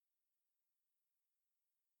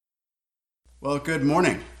Well, good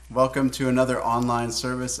morning. Welcome to another online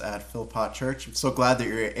service at Philpott Church. I'm so glad that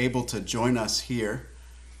you're able to join us here.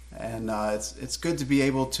 And it's good to be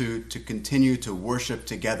able to continue to worship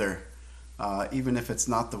together, even if it's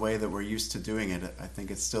not the way that we're used to doing it. I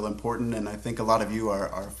think it's still important, and I think a lot of you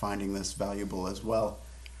are finding this valuable as well.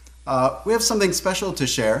 We have something special to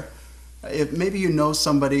share. If maybe you know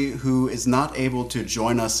somebody who is not able to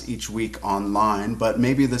join us each week online, but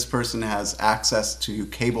maybe this person has access to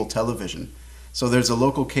cable television. So there's a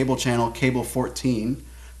local cable channel, Cable 14,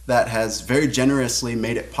 that has very generously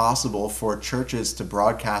made it possible for churches to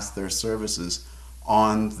broadcast their services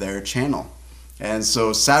on their channel. And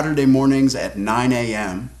so Saturday mornings at 9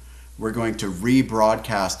 a.m., we're going to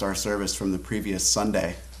rebroadcast our service from the previous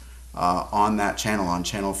Sunday on that channel, on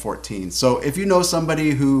Channel 14. So if you know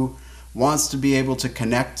somebody who wants to be able to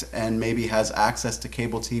connect and maybe has access to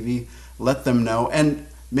cable TV, let them know. And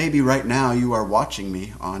maybe right now you are watching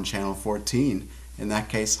me on Channel 14. In that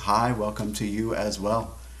case, hi, welcome to you as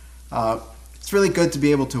well. It's really good to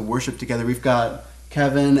be able to worship together. We've got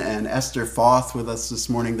Kevin and Esther Foth with us this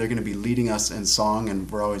morning. They're going to be leading us in song, and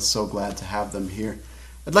we're always so glad to have them here.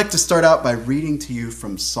 I'd like to start out by reading to you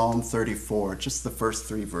from Psalm 34, just the first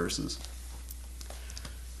 3 verses.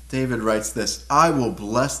 David writes this: I will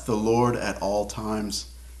bless the Lord at all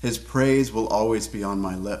times. His praise will always be on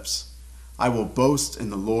my lips. I will boast in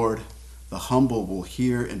the Lord. The humble will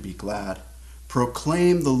hear and be glad.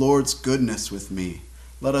 Proclaim the Lord's goodness with me.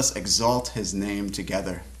 Let us exalt his name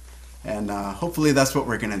together. And hopefully that's what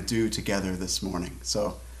we're going to do together this morning.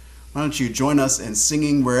 So why don't you join us in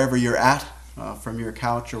singing wherever you're at, from your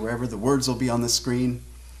couch or wherever. The words will be on the screen.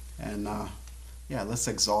 And let's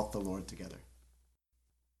exalt the Lord together.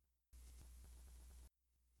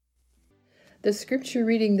 The scripture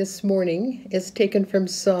reading this morning is taken from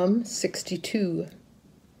Psalm 62.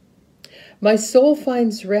 My soul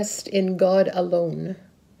finds rest in God alone.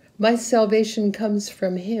 My salvation comes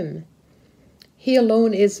from him. He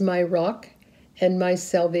alone is my rock and my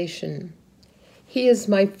salvation. He is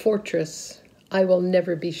my fortress. I will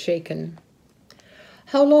never be shaken.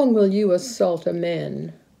 How long will you assault a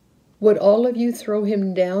man? Would all of you throw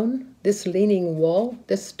him down, this leaning wall,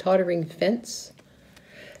 this tottering fence?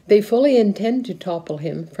 They fully intend to topple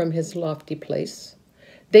him from his lofty place.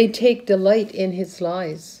 They take delight in his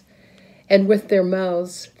lies, and with their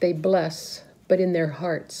mouths they bless, but in their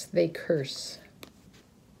hearts they curse.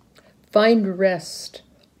 Find rest,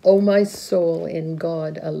 O my soul, in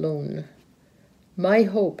God alone. My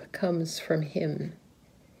hope comes from him.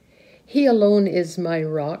 He alone is my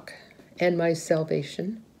rock and my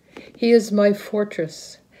salvation. He is my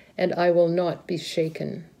fortress, and I will not be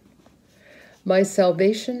shaken. My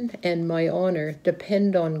salvation and my honor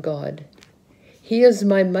depend on God. He is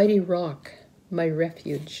my mighty rock, my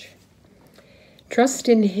refuge. Trust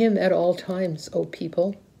in him at all times, O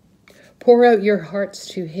people. Pour out your hearts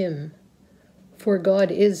to him, for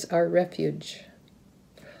God is our refuge.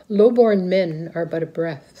 Low-born men are but a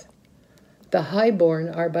breath. The high-born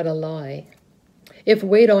are but a lie. If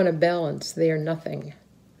weighed on a balance, they are nothing.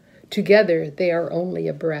 Together they are only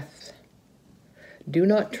a breath. Do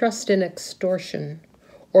not trust in extortion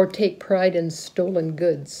or take pride in stolen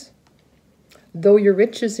goods. Though your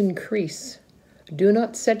riches increase, do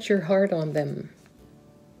not set your heart on them.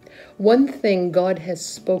 One thing God has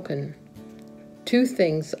spoken, 2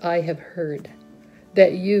 things I have heard,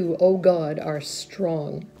 that you, O God, are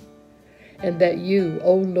strong, and that you,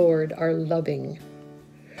 O Lord, are loving.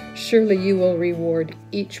 Surely you will reward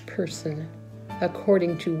each person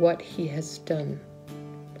according to what he has done.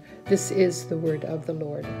 This is the word of the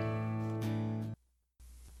Lord.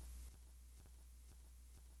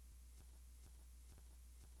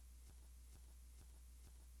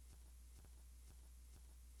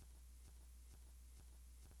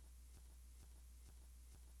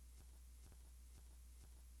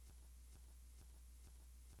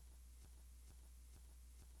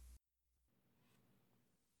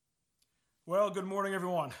 Well, good morning,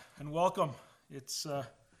 everyone, and welcome.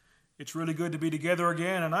 It's really good to be together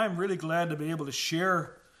again, and I'm really glad to be able to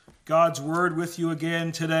share God's Word with you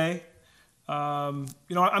again today. I'm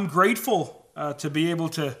grateful to be able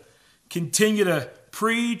to continue to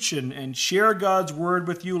preach and share God's Word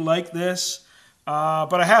with you like this,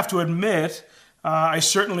 but I have to admit, I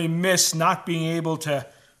certainly miss not being able to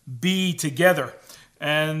be together,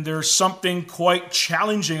 and there's something quite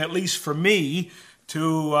challenging, at least for me,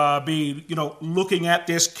 to be, looking at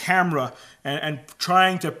this camera and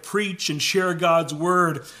trying to preach and share God's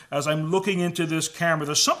Word as I'm looking into this camera.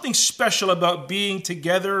 There's something special about being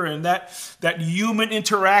together and that human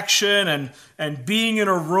interaction and being in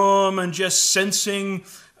a room and just sensing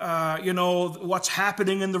what's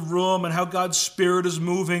happening in the room and how God's Spirit is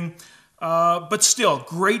moving. But still,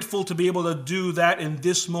 grateful to be able to do that in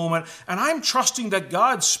this moment. And I'm trusting that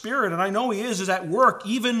God's Spirit, and I know He is at work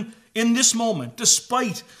even in this moment,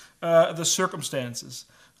 despite the circumstances.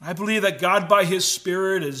 I believe that God, by His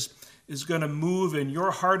Spirit, is going to move in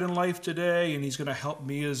your heart and life today, and He's going to help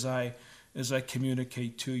me as I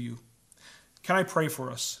communicate to you. Can I pray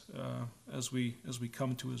for us as we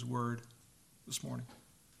come to His Word this morning?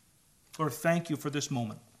 Lord, thank you for this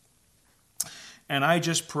moment. And I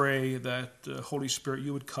just pray that, Holy Spirit,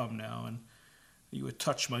 you would come now and you would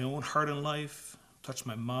touch my own heart and life, touch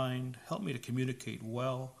my mind, help me to communicate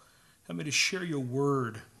well, help me to share your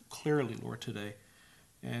word clearly, Lord, today.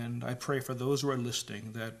 And I pray for those who are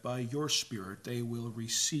listening that by your Spirit they will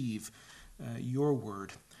receive your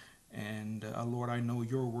word. And Lord, I know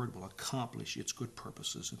your word will accomplish its good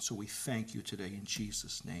purposes. And so we thank you today in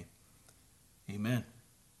Jesus' name. Amen.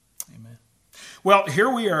 Amen. Well, here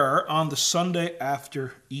we are on the Sunday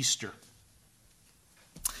after Easter.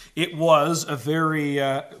 It was a very,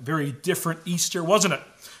 very different Easter, wasn't it?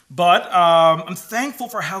 But I'm thankful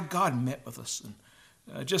for how God met with us,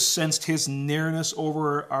 and just sensed His nearness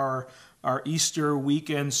over our Easter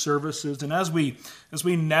weekend services. And as we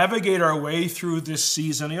navigate our way through this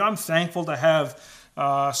season, I'm thankful to have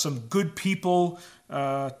some good people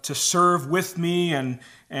to serve with me and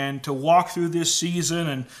to walk through this season.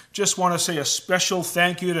 And just want to say a special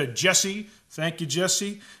thank you to Jesse. Thank you,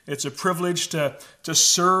 Jesse. It's a privilege to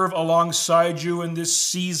serve alongside you in this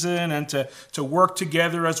season and to work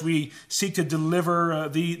together as we seek to deliver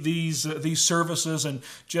these services. And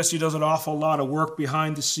Jesse does an awful lot of work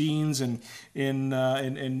behind the scenes and in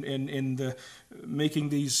the making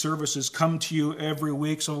these services come to you every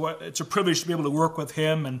week. So it's a privilege to be able to work with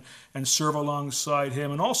him and serve alongside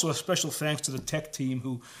him. And also a special thanks to the tech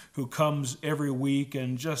team who comes every week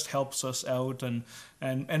and just helps us out and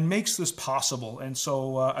makes this possible. And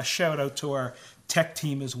so a shout out to our tech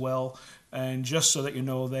team as well. And just so that you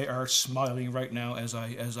know, they are smiling right now as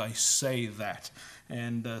I say that.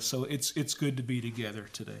 And so it's good to be together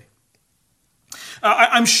today.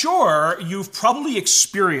 I'm sure you've probably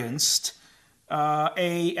experienced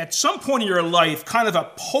at some point in your life kind of a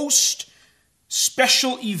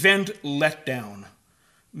post-special event letdown.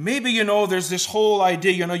 Maybe, there's this whole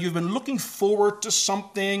idea, you've been looking forward to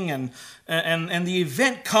something and the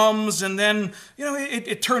event comes and then,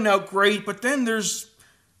 it turned out great, but then there's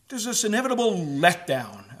this inevitable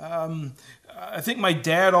letdown. I think my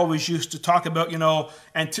dad always used to talk about,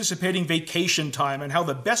 anticipating vacation time and how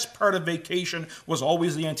the best part of vacation was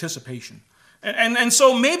always the anticipation. And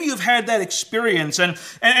so maybe you've had that experience, and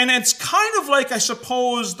it's kind of like, I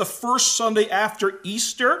suppose, the first Sunday after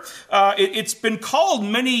Easter. It's been called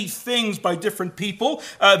many things by different people.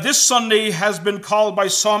 This Sunday has been called by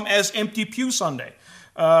some as Empty Pew Sunday.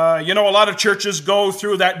 A lot of churches go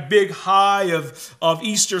through that big high of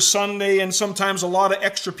Easter Sunday, and sometimes a lot of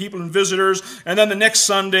extra people and visitors, and then the next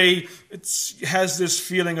Sunday it has this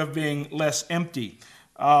feeling of being less empty.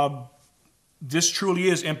 This truly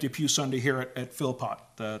is Empty Pew Sunday here at Philpott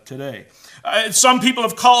today. Some people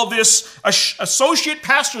have called this Associate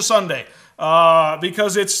Pastor Sunday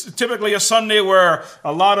because it's typically a Sunday where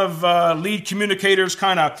a lot of lead communicators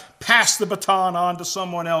kind of pass the baton on to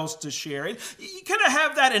someone else to share it. You kind of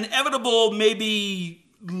have that inevitable maybe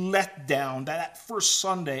letdown, that first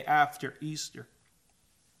Sunday after Easter.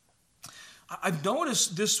 I've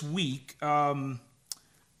noticed this week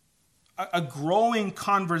a growing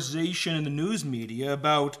conversation in the news media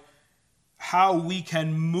about how we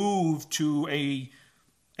can move to a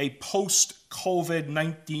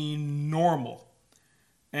post-COVID-19 normal.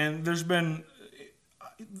 And there's been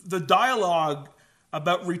the dialogue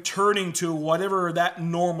about returning to whatever that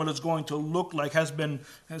normal is going to look like has been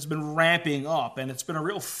ramping up, and it's been a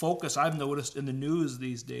real focus I've noticed in the news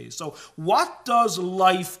these days. So what does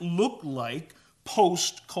life look like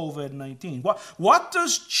post-COVID-19? What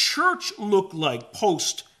does church look like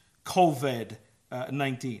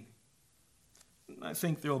post-COVID-19? I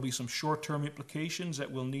think there will be some short-term implications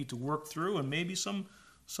that we'll need to work through, and maybe some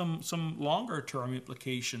longer-term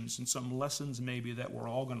implications and some lessons maybe that we're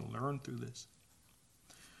all going to learn through this.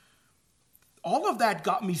 All of that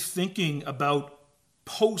got me thinking about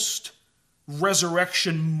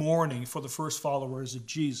post-resurrection morning for the first followers of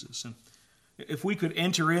Jesus. And if we could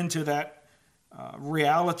enter into that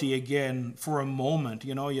reality again for a moment.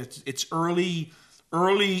 It's early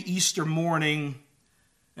Easter morning,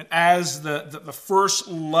 and as the first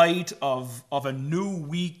light of a new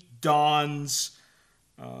week dawns,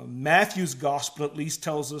 Matthew's gospel at least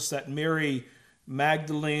tells us that Mary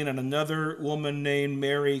Magdalene and another woman named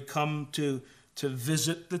Mary come to to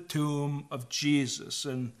visit the tomb of Jesus.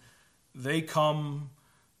 And they come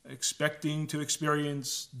expecting to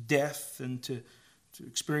experience death and to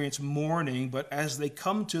experience mourning. But as they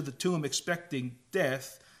come to the tomb expecting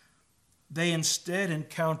death, they instead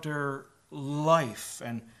encounter life.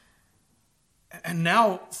 And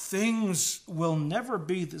now things will never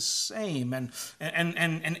be the same. And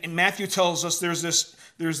Matthew tells us there's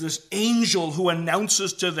this angel who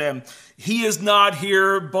announces to them, he is not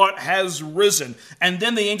here but has risen. And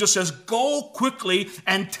then the angel says, go quickly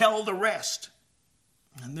and tell the rest.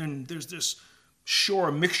 And then there's this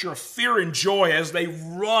a mixture of fear and joy as they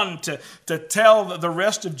run to tell the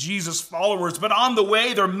rest of Jesus' followers. But on the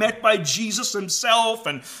way, they're met by Jesus himself.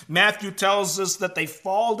 And Matthew tells us that they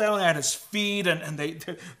fall down at his feet and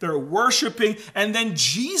they're worshiping. And then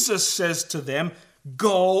Jesus says to them,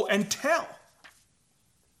 go and tell.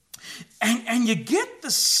 And you get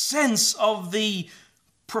the sense of the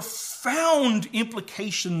profound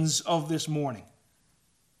implications of this morning.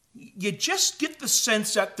 You just get the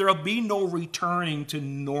sense that there'll be no returning to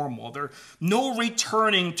normal. There's no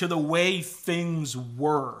returning to the way things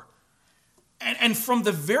were. And from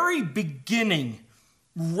the very beginning,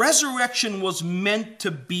 resurrection was meant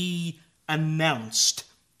to be announced.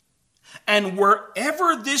 And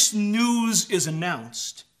wherever this news is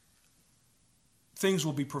announced, things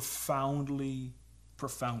will be profoundly,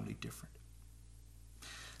 profoundly different.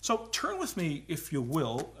 So turn with me, if you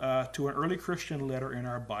will, to an early Christian letter in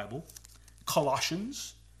our Bible,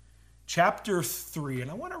 Colossians chapter 3. And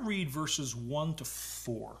I want to read verses 1 to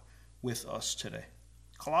 4 with us today.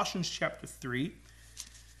 Colossians chapter 3,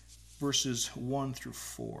 verses 1 through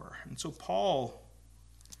 4. And so Paul,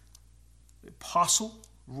 the apostle,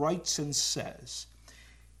 writes and says,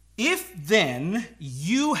 if then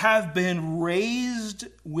you have been raised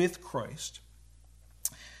with Christ,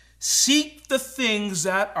 seek the things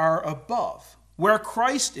that are above, where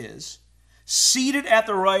Christ is, seated at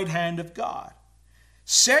the right hand of God.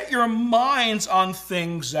 Set your minds on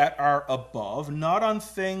things that are above, not on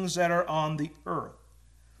things that are on the earth.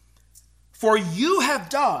 For you have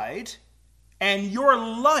died, and your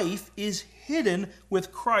life is hidden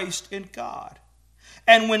with Christ in God.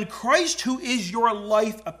 And when Christ, who is your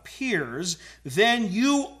life, appears, then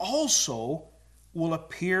you also will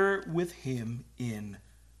appear with him in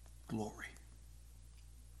glory.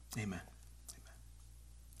 Amen.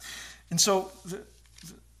 And so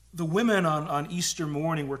the women on Easter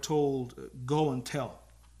morning were told, go and tell.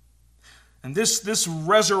 And this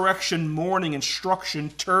resurrection morning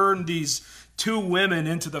instruction turned these two women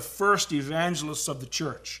into the first evangelists of the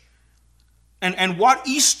church. And what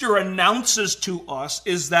Easter announces to us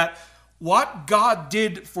is that what God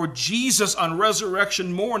did for Jesus on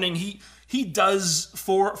resurrection morning, He does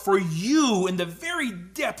for you in the very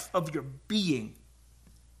depth of your being.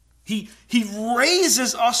 He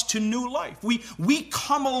raises us to new life. We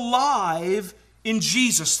come alive in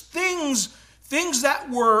Jesus. Things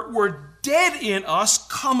that were dead in us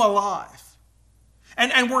come alive.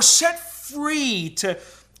 And we're set free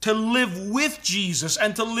to live with Jesus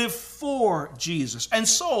and to live for Jesus. And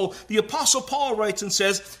so the Apostle Paul writes and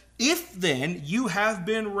says, if then you have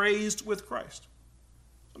been raised with Christ.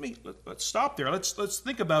 Let's stop there. Let's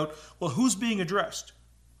think about, well, who's being addressed?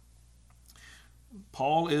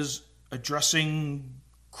 Paul is addressing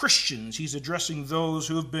Christians. He's addressing those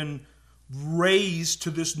who have been raised to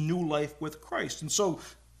this new life with Christ. And so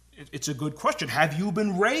it's a good question. Have you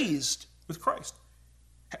been raised with Christ?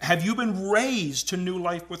 Have you been raised to new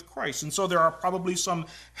life with Christ? And so there are probably some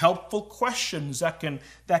helpful questions that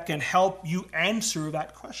can help you answer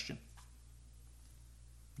that question.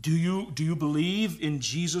 Do you believe in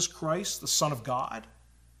Jesus Christ, the Son of God?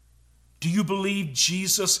 Do you believe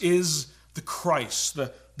Jesus is the Christ,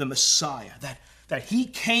 the Messiah, that he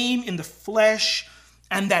came in the flesh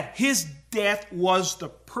and that his death was the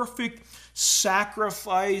perfect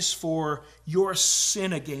sacrifice for your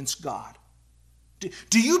sin against God?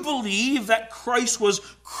 Do you believe that Christ was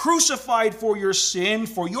crucified for your sin,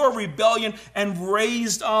 for your rebellion, and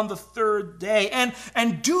raised on the third day?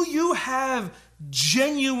 And do you have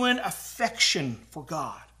genuine affection for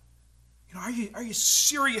God? Are you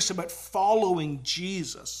serious about following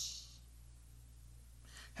Jesus?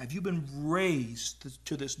 Have you been raised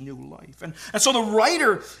to this new life? And so the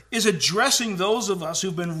writer is addressing those of us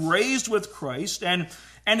who've been raised with Christ and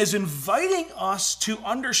is inviting us to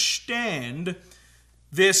understand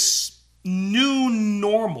this new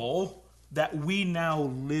normal that we now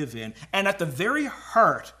live in. And at the very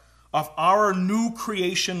heart of our new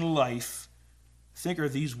creation life, think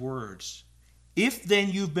of these words. If then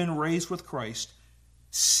you've been raised with Christ,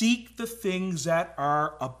 seek the things that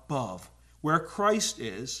are above, where Christ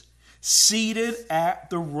is, seated at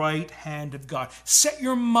the right hand of God. Set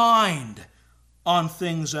your mind on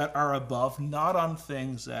things that are above, not on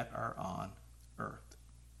things that are on earth.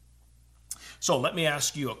 So let me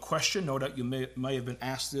ask you a question. No doubt you may have been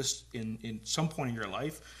asked this in some point in your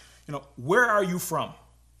life. Where are you from?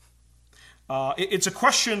 It's a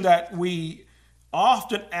question that we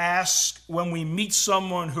often ask when we meet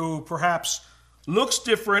someone who perhaps looks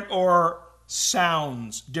different or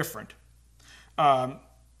sounds different.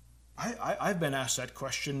 I've been asked that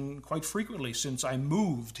question quite frequently since I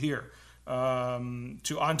moved here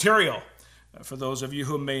to Ontario. For those of you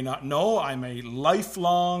who may not know, I'm a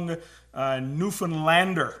lifelong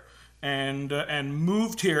Newfoundlander and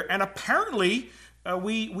moved here. And apparently,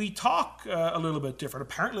 we talk a little bit different.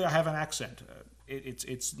 Apparently, I have an accent.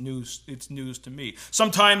 It's news to me.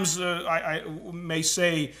 Sometimes I may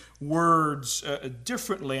say words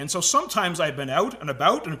differently, and so sometimes I've been out and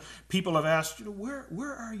about, and people have asked, where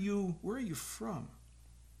are you from?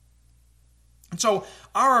 And so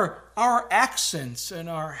our accents and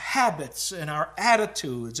our habits and our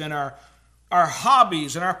attitudes and our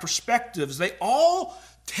hobbies and our perspectives, they all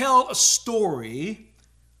tell a story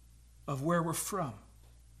of where we're from.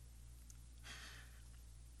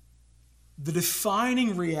 The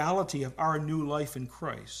defining reality of our new life in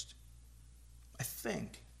Christ, I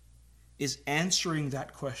think, is answering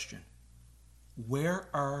that question. Where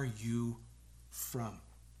are you from?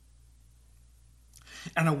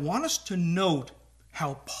 And I want us to note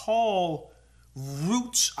how Paul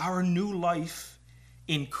roots our new life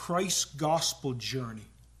in Christ's gospel journey.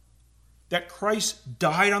 That Christ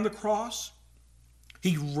died on the cross,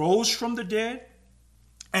 he rose from the dead,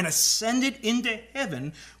 and ascended into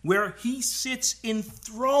heaven, where he sits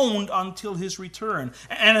enthroned until his return.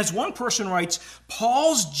 And as one person writes,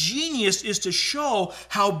 Paul's genius is to show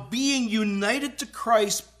how being united to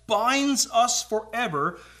Christ binds us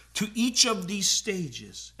forever to each of these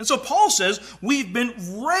stages. And so Paul says we've been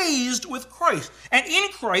raised with Christ. And in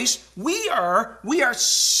Christ, we are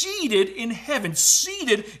seated in heaven,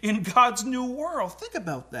 seated in God's new world. Think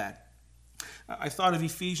about that. I thought of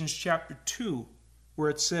Ephesians chapter 2, where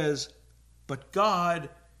it says, but God,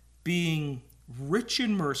 being rich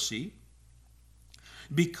in mercy,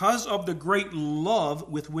 because of the great love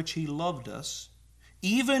with which he loved us,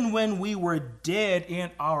 even when we were dead in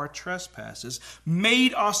our trespasses,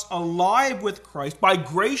 made us alive with Christ. By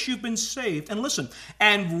grace you've been saved. And listen,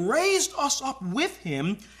 and raised us up with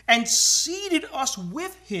him and seated us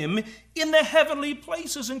with him in the heavenly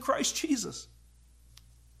places in Christ Jesus.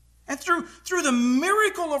 And through the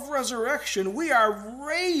miracle of resurrection, we are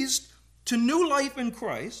raised to new life in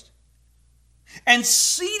Christ and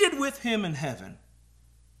seated with him in heaven.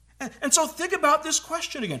 And so think about this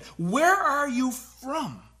question again. Where are you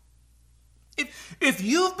from? If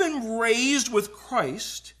you've been raised with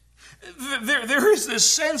Christ, there is this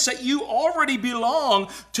sense that you already belong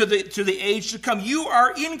to the age to come. You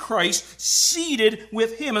are in Christ, seated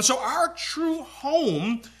with him. And so our true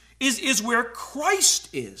home is where Christ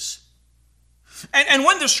is. And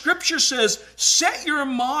when the scripture says, set your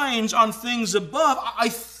minds on things above, I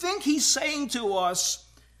think he's saying to us,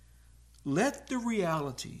 let the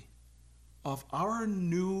reality of our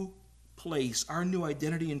new place, our new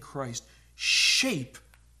identity in Christ, shape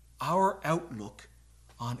our outlook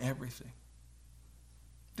on everything.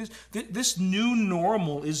 This new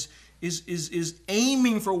normal is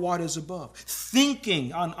aiming for what is above,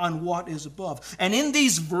 thinking on what is above. And in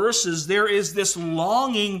these verses, there is this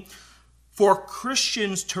longing for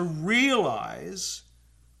Christians to realize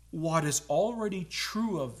what is already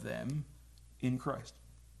true of them in Christ.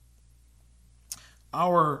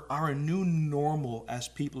 Our new normal as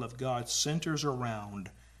people of God centers around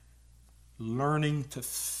learning to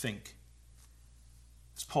think.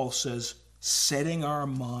 As Paul says, setting our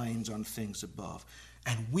minds on things above.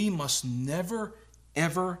 And we must never,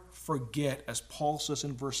 ever forget, as Paul says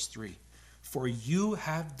in verse 3, for you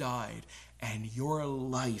have died, and your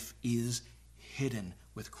life is hidden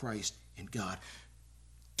with Christ in God.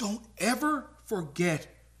 Don't ever forget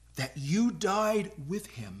that you died with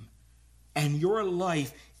him, and your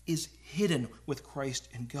life is hidden with Christ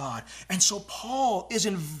in God. And so Paul is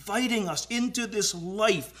inviting us into this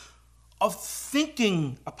life of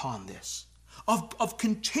thinking upon this, of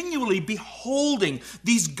continually beholding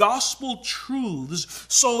these gospel truths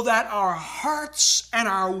so that our hearts and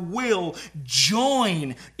our will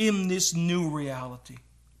join in this new reality.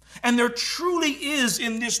 And there truly is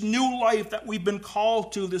in this new life that we've been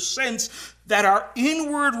called to the sense that our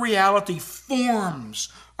inward reality forms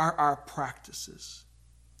our practices.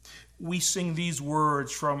 We sing these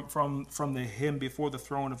words from the hymn Before the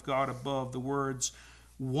Throne of God Above, the words,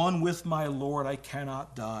 one with my Lord I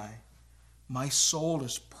cannot die. My soul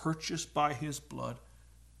is purchased by his blood,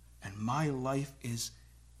 and my life is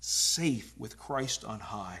safe with Christ on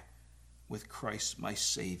high, with Christ my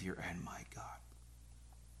Savior and my God.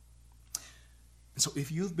 And so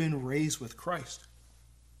if you've been raised with Christ,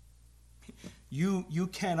 you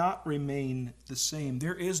cannot remain the same.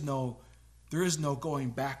 There is no going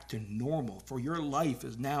back to normal, for your life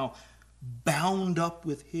is now bound up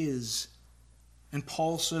with his. And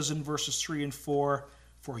Paul says in verses 3 and 4,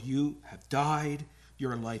 for you have died,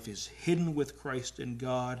 your life is hidden with Christ in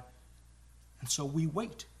God. And so we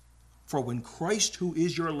wait. For when Christ, who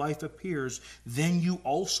is your life, appears, then you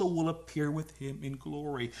also will appear with him in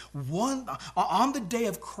glory. On the day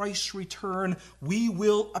of Christ's return, we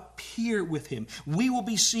will appear with him. We will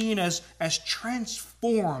be seen as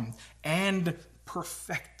transformed and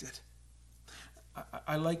perfected.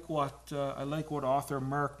 I like what author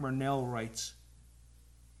Mark Murnell writes.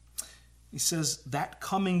 He says that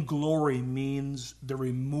coming glory means the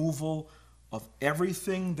removal of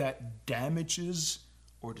everything that damages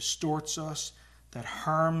or distorts us, that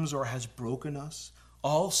harms or has broken us.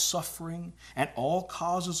 All suffering and all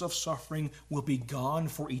causes of suffering will be gone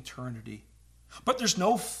for eternity. But there's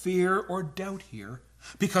no fear or doubt here,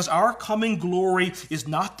 because our coming glory is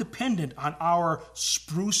not dependent on our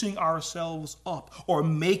sprucing ourselves up or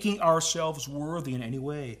making ourselves worthy in any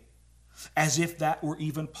way, as if that were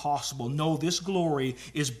even possible. No, this glory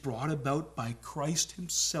is brought about by Christ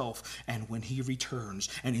himself and when he returns.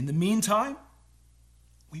 And in the meantime,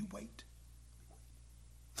 we wait.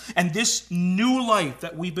 And this new life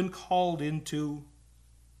that we've been called into,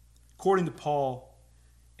 according to Paul,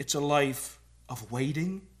 it's a life of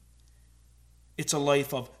waiting. It's a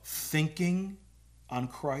life of thinking on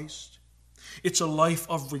Christ. It's a life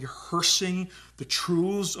of rehearsing the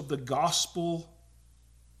truths of the gospel.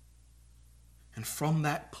 And from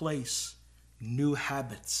that place, new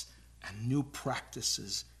habits and new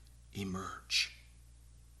practices emerge.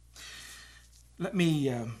 Let me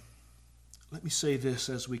say this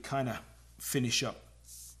as we kind of finish up.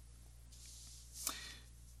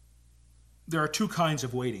 There are two kinds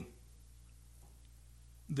of waiting.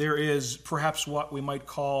 There is perhaps what we might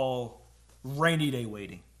call rainy day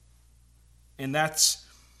waiting. And that's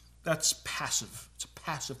passive. It's a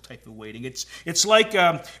passive type of waiting. It's like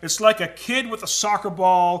a kid with a soccer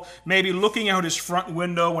ball maybe looking out his front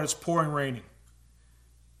window when it's pouring raining.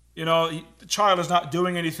 You know, the child is not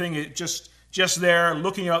doing anything. It just there,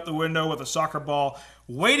 looking out the window with a soccer ball,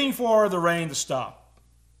 waiting for the rain to stop.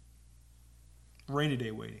 Rainy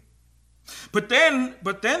day waiting. But then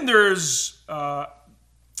there's,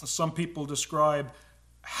 some people describe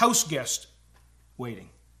house guest waiting.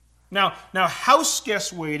 Now, house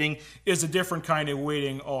guest waiting is a different kind of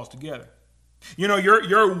waiting altogether. You know,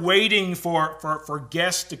 you're waiting for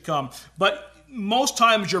guests to come, but most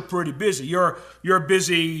times you're pretty busy. You're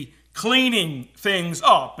busy cleaning things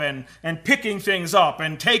up and picking things up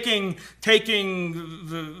and taking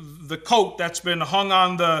the coat that's been hung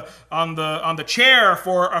on the chair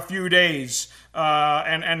for a few days,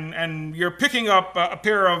 and you're picking up a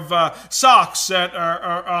pair of socks that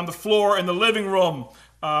are on the floor in the living room.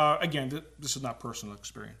 Again, this is not personal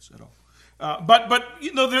experience at all. But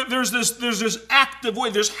you know, there's this active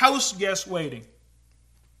waiting. There's house guest waiting.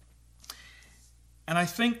 And I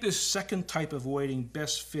think this second type of waiting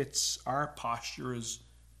best fits our posture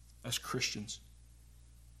as Christians.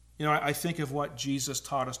 You know, I think of what Jesus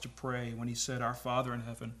taught us to pray when he said, "Our Father in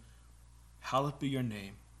heaven, hallowed be your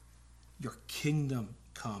name. Your kingdom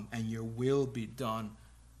come and your will be done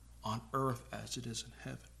on earth as it is in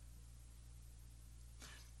heaven."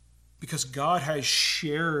 Because God has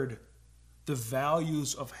shared the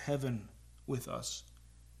values of heaven with us.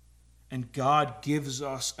 And God gives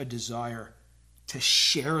us a desire to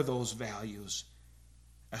share those values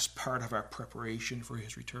as part of our preparation for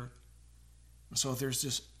his return. And so there's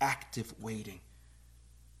this active waiting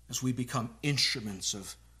as we become instruments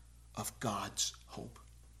of God's hope.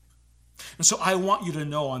 And so I want you to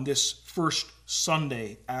know on this first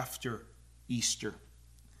Sunday after Easter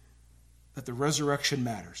that the resurrection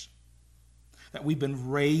matters, that we've been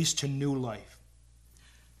raised to new life.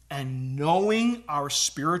 And knowing our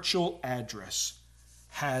spiritual address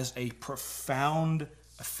has a profound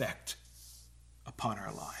effect upon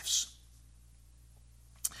our lives.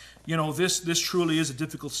 You know, this truly is a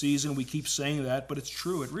difficult season. We keep saying that, but it's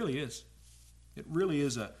true. It really is. It really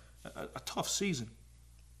is a tough season.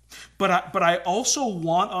 But I also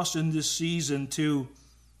want us in this season to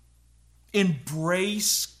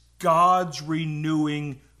embrace God's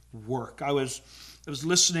renewing work. I was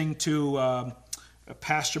listening to a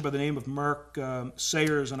pastor by the name of Mark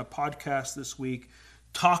Sayers on a podcast this week,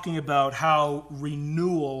 talking about how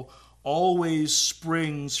renewal always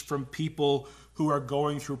springs from people who are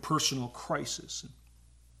going through personal crisis.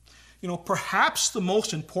 Perhaps the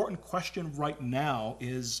most important question right now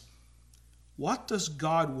is, what does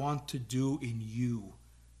God want to do in you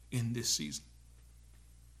in this season?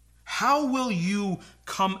 How will you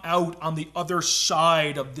come out on the other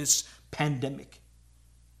side of this pandemic?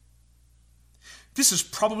 This is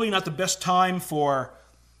probably not the best time for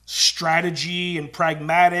strategy and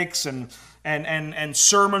pragmatics and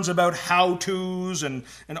sermons about how-tos and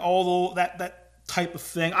all that type of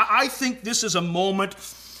thing. I think this is a moment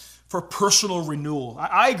for personal renewal.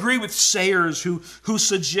 I agree with Sayers who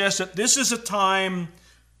suggests that this is a time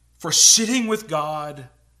for sitting with God,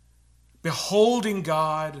 beholding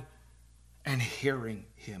God, and hearing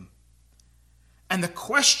Him. And the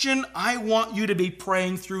question I want you to be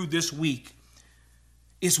praying through this week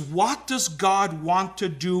is, what does God want to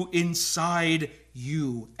do inside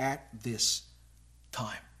you at this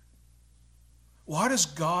time? What does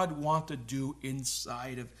God want to do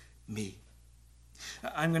inside of me?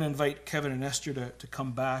 I'm going to invite Kevin and Esther to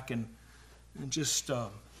come back and just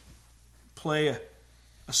play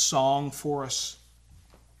a song for us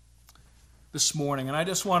this morning. And I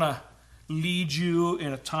just want to lead you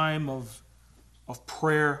in a time of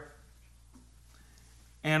prayer.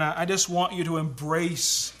 And I just want you to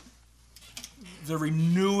embrace the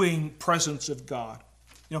renewing presence of God.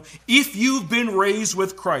 If you've been raised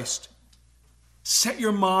with Christ, set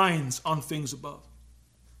your minds on things above.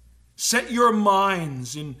 Set your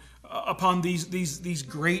minds upon these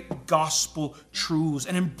great gospel truths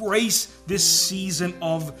and embrace this season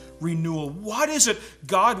of renewal. What is it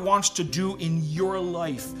God wants to do in your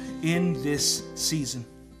life in this season?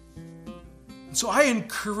 And so I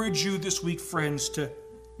encourage you this week, friends, to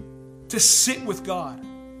sit with God.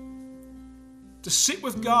 To sit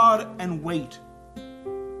with God and wait.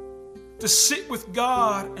 To sit with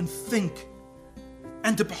God and think.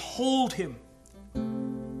 And to behold Him.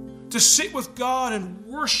 To sit with God and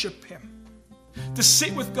worship Him. To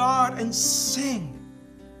sit with God and sing.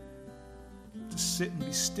 To sit and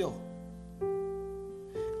be still.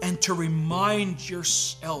 And to remind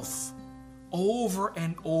yourself over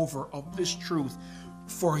and over of this truth.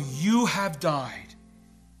 For you have died,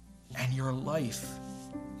 and your life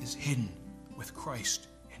is hidden with Christ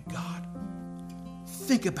in God.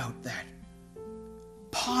 Think about that.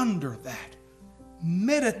 Ponder that.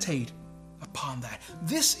 Meditate upon that.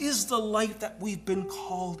 This is the life that we've been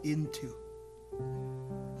called into.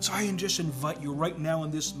 So I just invite you right now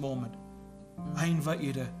in this moment, I invite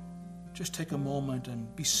you to just take a moment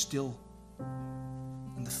and be still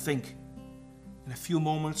and to think. In a few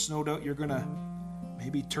moments, no doubt you're going to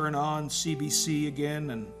maybe turn on CBC again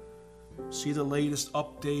and see the latest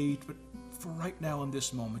update. But for right now in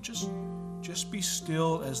this moment, just be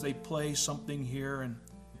still as they play something here and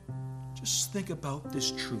just think about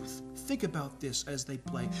this truth. Think about this as they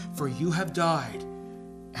play. For you have died,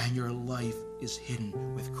 and your life is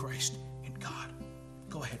hidden with Christ in God.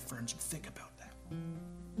 Go ahead, friends, and think about that.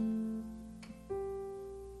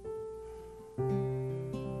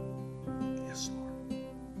 Yes, Lord.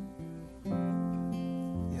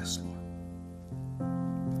 Yes, Lord.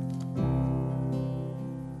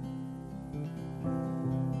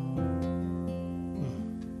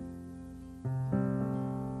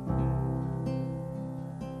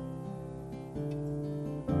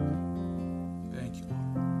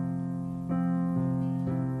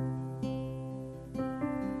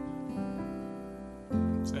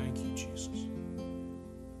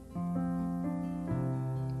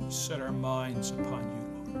 Set our minds upon you,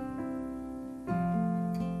 Lord.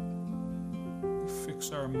 We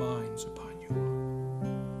fix our minds upon you,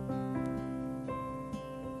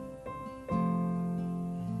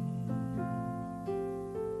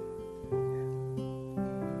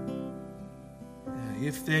 Lord.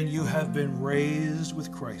 If then you have been raised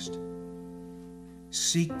with Christ,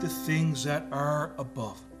 seek the things that are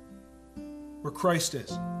above, where Christ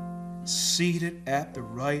is, seated at the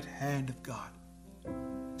right hand of God.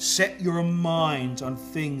 Set your minds on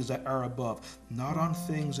things that are above, not on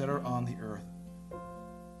things that are on the earth.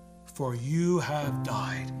 For you have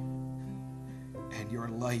died, and your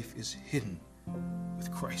life is hidden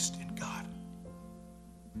with Christ in God.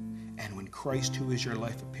 And when Christ, who is your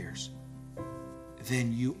life, appears,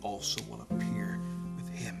 then you also will appear with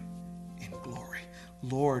Him in glory.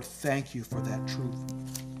 Lord, thank you for that truth.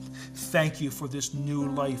 Thank you for this new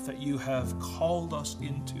life that you have called us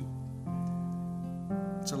into.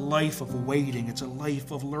 It's a life of waiting. It's a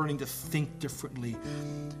life of learning to think differently.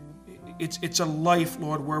 It's a life,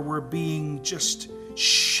 Lord, where we're being just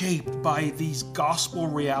shaped by these gospel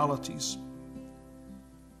realities.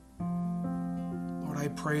 Lord, I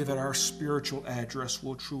pray that our spiritual address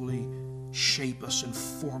will truly shape us and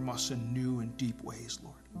form us in new and deep ways,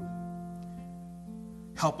 Lord.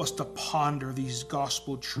 Help us to ponder these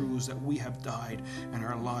gospel truths that we have died and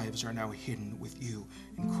our lives are now hidden with you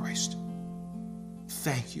in Christ.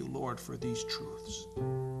 Thank you, Lord, for these truths.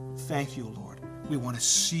 Thank you, Lord. We want to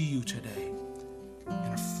see you today in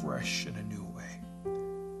a fresh and a new way.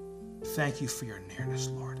 Thank you for your nearness,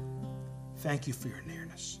 Lord. Thank you for your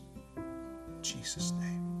nearness. In Jesus'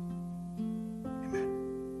 name,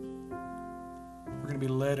 amen. We're going to be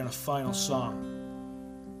led in a final song.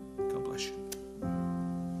 God bless you.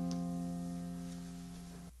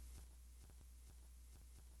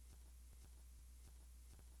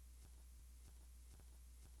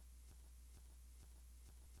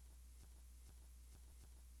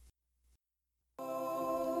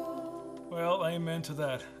 Well, amen to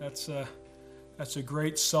that. That's a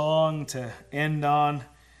great song to end on,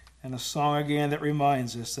 and a song again that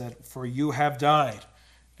reminds us that for you have died,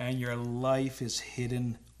 and your life is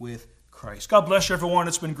hidden with Christ. God bless you, everyone.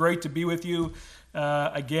 It's been great to be with you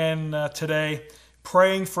again today.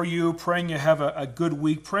 Praying for you, praying you have a good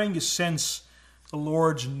week, praying you sense the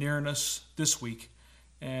Lord's nearness this week.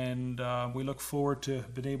 And we look forward to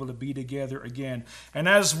being able to be together again. And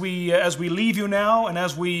as we leave you now, and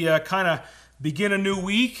as we kind of begin a new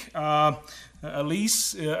week,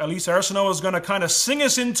 Elise Arsenault is going to kind of sing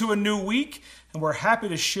us into a new week, and we're happy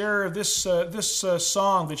to share this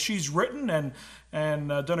song that she's written and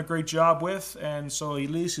done a great job with. And so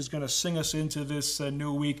Elise is going to sing us into this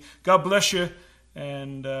new week. God bless you,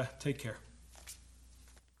 and take care.